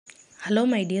Hello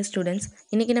my dear students,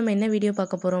 இன்னைக்கு நம்ம என்ன வீடியோ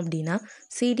பார்க்க போறோம் அப்படினா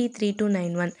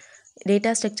CD3291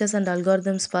 Data Structures and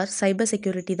Algorithms for Cyber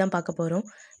Security தான் பார்க்க போறோம்.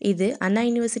 இது அண்ணா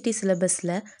யூனிவர்சிட்டி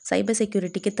சிலபஸ்ல சைபர்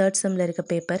செக்யூரிட்டிக்கு 3rd செம்ல இருக்க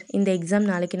பேப்பர். இந்த எக்ஸாம்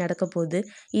நாளைக்கு நடக்க போகுது.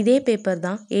 இதே பேப்பர்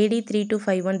தான்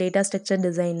AD3251 Data Structure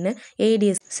Designனு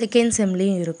ADS 2nd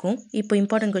செம்லயும் இருக்கும். இப்போ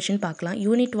இம்பார்ட்டன்ட் क्वेश्चन பார்க்கலாம்.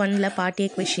 Unit 1ல part A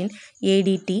question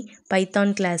ADT,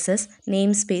 Python classes,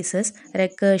 namespaces,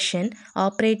 recursion,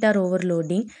 operator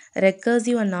overloading,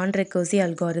 recursive and non-recursive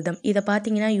algorithm. இதை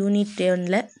பார்த்தீங்கன்னா யூனிட்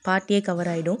 1ல பார்ட் A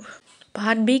கவர் ஆயிடும்.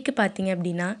 பார்ட் பிக்கு பார்த்தீங்க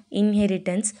அப்படின்னா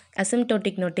inheritance,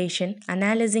 asymptotic notation,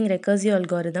 analysing recursive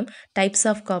algorithm, types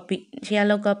of copy,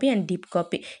 ஷியாலோ copy and deep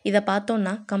copy. இதை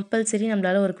பார்த்தோன்னா compulsory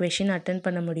நம்மளால் ஒரு கொஷின் அட்டன்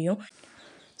பண்ண முடியும்.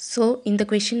 ஸோ இந்த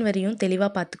கொஷின் வரையும்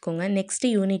தெளிவாக பார்த்துக்கோங்க. Next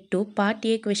unit 2 part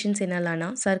A questions என்னலான்னா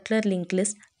circular link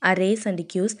list, arrays and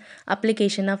queues,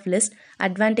 application of list,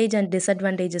 advantage and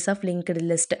disadvantages of linked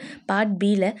list. Part B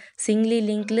ல singly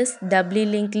linked list, doubly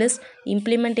linked list,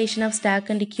 implementation of stack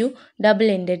and queue,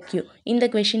 double ended queue. இந்த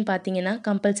question பார்த்தீங்கன்னா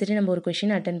compulsory நம்ம ஒரு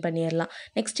question attend பண்ணிடலாம்.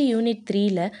 Next unit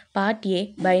 3ல part A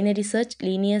binary search,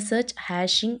 linear search,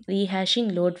 hashing, ரீஹேஷிங்,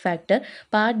 load factor.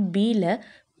 Part Bல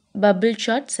bubble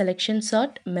sort, selection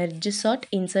sort, merge sort,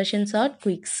 insertion sort,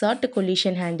 quick sort,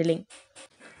 collision handling.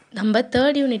 நம்ம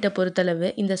 3rd யூனிட்டை பொறுத்தளவு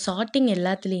இந்த sorting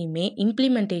எல்லாத்துலேயுமே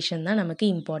இம்ப்ளிமெண்டேஷன் தான் நமக்கு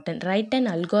important. Right and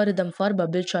algorithm for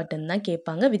bubble ஷார்ட்னு தான்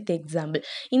கேட்பாங்க with example.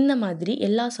 இந்த மாதிரி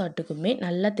எல்லா ஷார்ட்டுக்குமே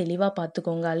நல்லா தெளிவாக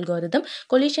பார்த்துக்கோங்க. அல்காரிதம்,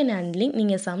 கொலிஷன் ஹேண்ட்லிங்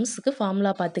நீங்கள் சம்ஸுக்கு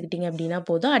ஃபார்முலா பார்த்துக்கிட்டிங்க அப்படின்னா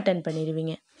போதும், அட்டன்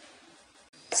பண்ணிடுவீங்க.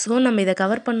 ஸோ நம்ம இதை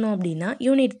கவர் பண்ணோம் அப்படின்னா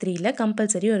யூனிட் 3ல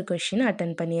கம்பல்சரி ஒரு கொஷின்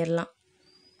அட்டன் பண்ணிடலாம்.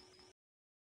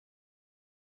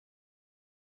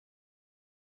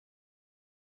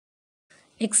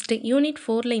 நெக்ஸ்ட் யூனிட்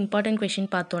 4ல இம்பார்ட்டன்ட் கொஷின்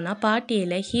பார்த்தோன்னா பார்ட்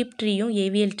ஏல ஹீப் ட்ரீயும்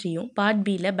ஏவிஎல் ட்ரீயும், பார்ட்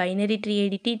பியில் binary tree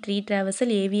ADT, tree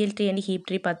traversal, AVL tree and heap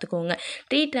tree பார்த்துக்கோங்க.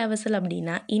 ட்ரீ ட்ராவர்சல்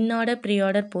அப்படின்னா இன்ஆர்டர், pre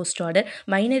order, post order.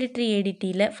 Binary tree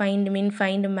ஏடிடியில் find மின்,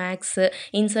 find maths,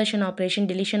 insertion operation,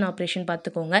 deletion operation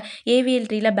பார்த்துக்கோங்க. AVL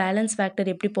ட்ரீல balance factor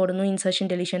எப்படி போடணும்,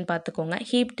 insertion deletion பார்த்துக்கோங்க.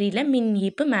 Heap ட்ரீல மின்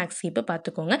ஹீப்பு, maths ஹீப்பு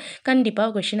பார்த்துக்கோங்க.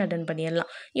 கண்டிப்பாக கொஷின் அட்டன்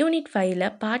பண்ணிடலாம். Unit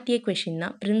 5ல part A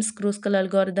கொஷின்னா Prince க்ரூஸ்கல்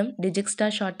algorithm, டிஜிக்ஸ்டா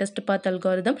shortest path algorithm,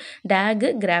 DAG,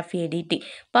 graph ADT.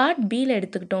 Part பியில்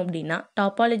எடுத்துக்கிட்டோம் அப்படின்னா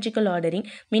டாபாலஜிக்கல் ordering,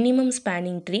 minimum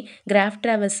spanning tree, graph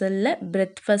ட்ராவர்சலில்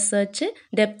breadth first search,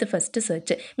 depth first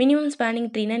search. Minimum spanning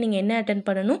ட்ரீனா நீங்கள் என்ன அட்டன்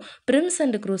பண்ணணும், பிரிம்ஸ்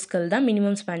அண்ட் க்ரூஸ்கல் தான்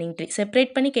மினிமம் ஸ்பேனிங் ட்ரீ.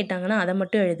 செப்பரேட் பண்ணி கேட்டாங்கன்னா அதை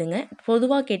மட்டும் எழுதுங்க.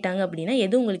 பொதுவாக கேட்டாங்க அப்படின்னா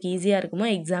எது உங்களுக்கு ஈஸியாக இருக்குமோ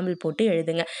எக்ஸாம்பிள் போட்டு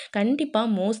எழுதுங்க.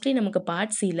 கண்டிப்பாக மோஸ்ட்லி நமக்கு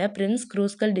பார்ட் சியில் பிரிம்ஸ்,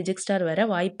 க்ரூஸ்கல், டிஜிக்ஸ்டார்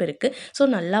வர வாய்ப்பு இருக்குது.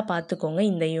 ஸோ நல்லா பார்த்துக்கோங்க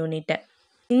இந்த யூனிட்டை.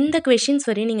 இந்த கொஷின்ஸ்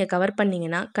வரையும் நீங்கள் கவர்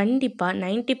பண்ணிங்கன்னா கண்டிப்பாக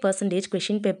 90%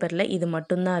 கொஷின் பேப்பரில் இது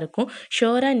மட்டும்தான் இருக்கும்.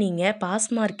 ஷோராக நீங்கள் பாஸ்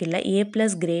மார்க்கில் A+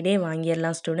 கிரேடே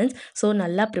வாங்கிடலாம் ஸ்டூடெண்ட்ஸ். ஸோ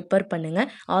நல்லா ப்ரிப்பேர் பண்ணுங்கள்.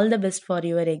 All the best for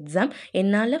your exam.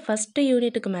 என்னால் ஃபஸ்ட்டு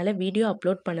யூனிட்டுக்கு மேலே வீடியோ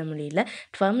அப்லோட் பண்ண முடியல.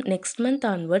 From next month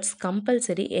onwards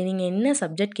compulsory நீங்கள் என்ன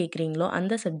சப்ஜெக்ட் கேட்குறீங்களோ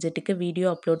அந்த சப்ஜெக்ட்டுக்கு வீடியோ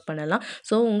அப்லோட் பண்ணலாம்.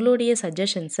 ஸோ உங்களுடைய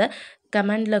சஜஷன்ஸை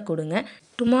கமெண்டில் கொடுங்க.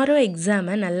 டுமாரோ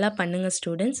எக்ஸாமை நல்லா பண்ணுங்கள்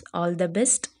ஸ்டூடெண்ட்ஸ். All the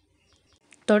best.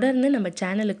 தொடர்ந்து நம்ம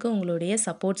சேனலுக்கு உங்களுடைய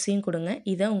சப்போர்ட்ஸையும் கொடுங்க.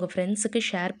 இதை உங்கள் ஃப்ரெண்ட்ஸுக்கு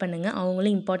ஷேர் பண்ணுங்கள்.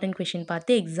 அவங்களும் இம்பார்ட்டன்ட் கொஷின்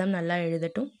பார்த்து எக்ஸாம் நல்லா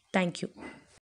எழுதட்டும். தேங்க்யூ.